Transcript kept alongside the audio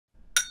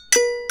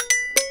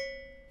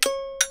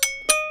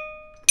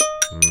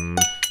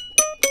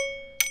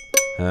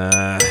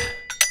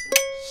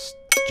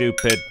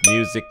Stupid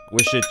music.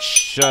 Wish it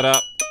shut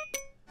up.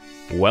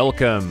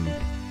 Welcome.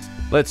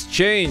 Let's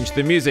change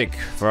the music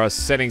for our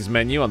settings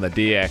menu on the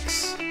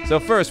DX. So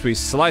first we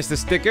slice the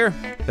sticker,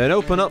 then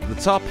open up the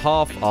top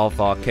half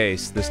of our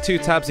case. There's two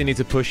tabs you need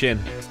to push in.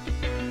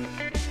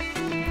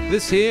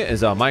 This here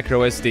is our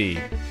micro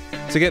SD.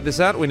 To get this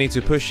out, we need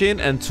to push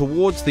in and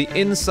towards the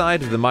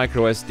inside of the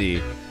micro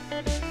SD.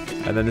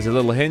 And then there's a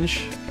little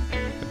hinge.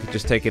 We can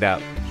just take it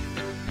out.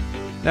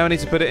 Now we need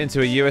to put it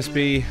into a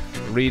USB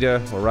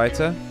reader or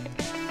writer.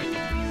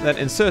 Then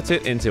insert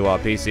it into our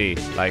PC,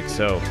 like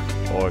so,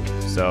 or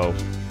so.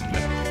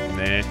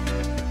 Nah.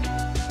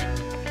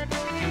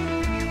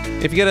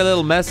 If you get a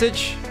little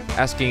message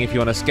asking if you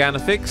want to scan a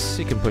fix,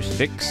 you can push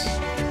fix.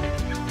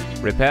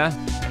 Repair.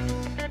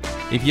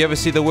 If you ever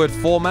see the word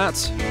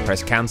format,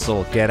 press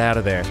cancel, get out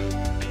of there.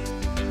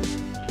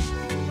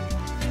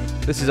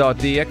 This is our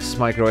DX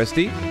micro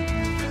SD.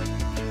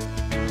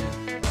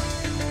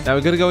 Now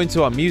we're going to go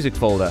into our music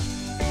folder.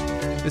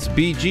 This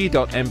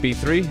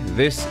bg.mp3,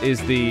 this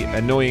is the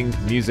annoying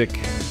music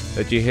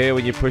that you hear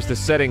when you push the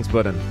settings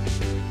button.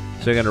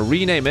 So we're going to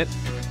rename it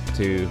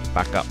to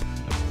backup.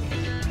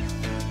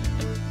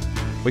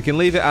 We can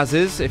leave it as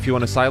is if you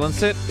want to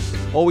silence it,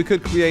 or we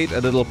could create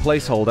a little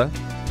placeholder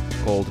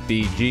called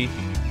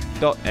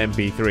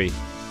bg.mp3.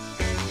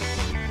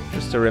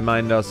 Just to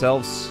remind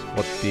ourselves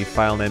what the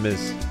file name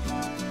is.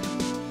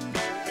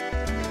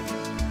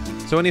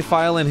 So any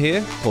file in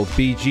here called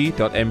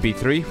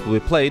bg.mp3 will be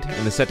played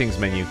in the settings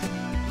menu.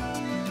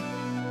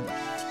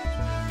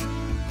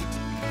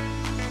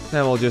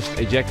 Now we'll just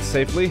eject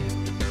safely.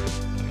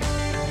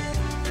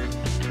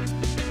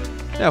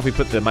 Now if we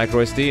put the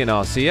micro SD in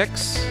our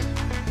CX,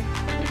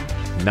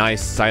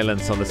 nice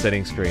silence on the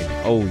settings screen.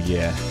 Oh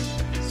yeah,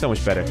 so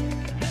much better.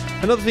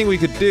 Another thing we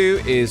could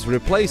do is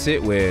replace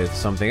it with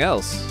something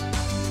else.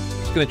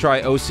 Just gonna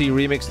try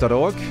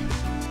ocremix.org.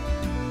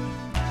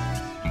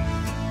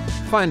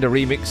 Find a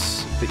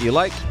remix that you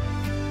like.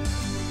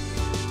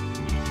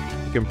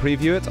 You can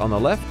preview it on the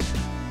left.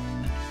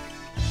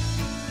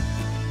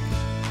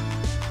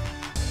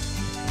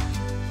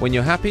 When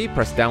you're happy,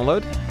 press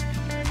download,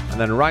 and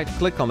then right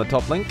click on the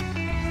top link,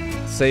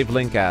 save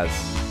link as.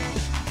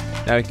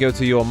 Now you can go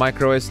to your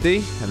micro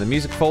SD and the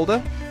music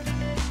folder,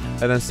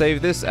 and then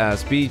save this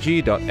as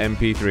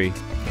bg.mp3.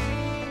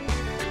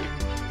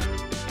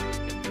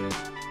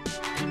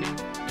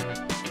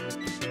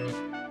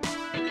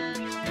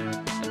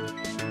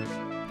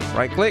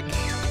 Right click,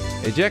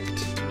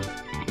 eject.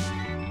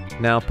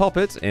 Now pop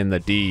it in the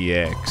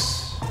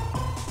DX.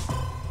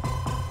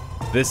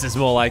 This is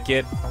more like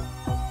it.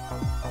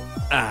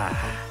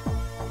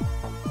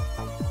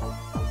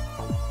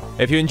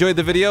 If you enjoyed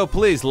the video,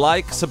 please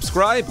like,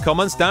 subscribe,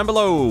 comments down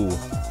below.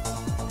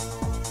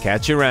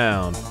 Catch you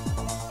around.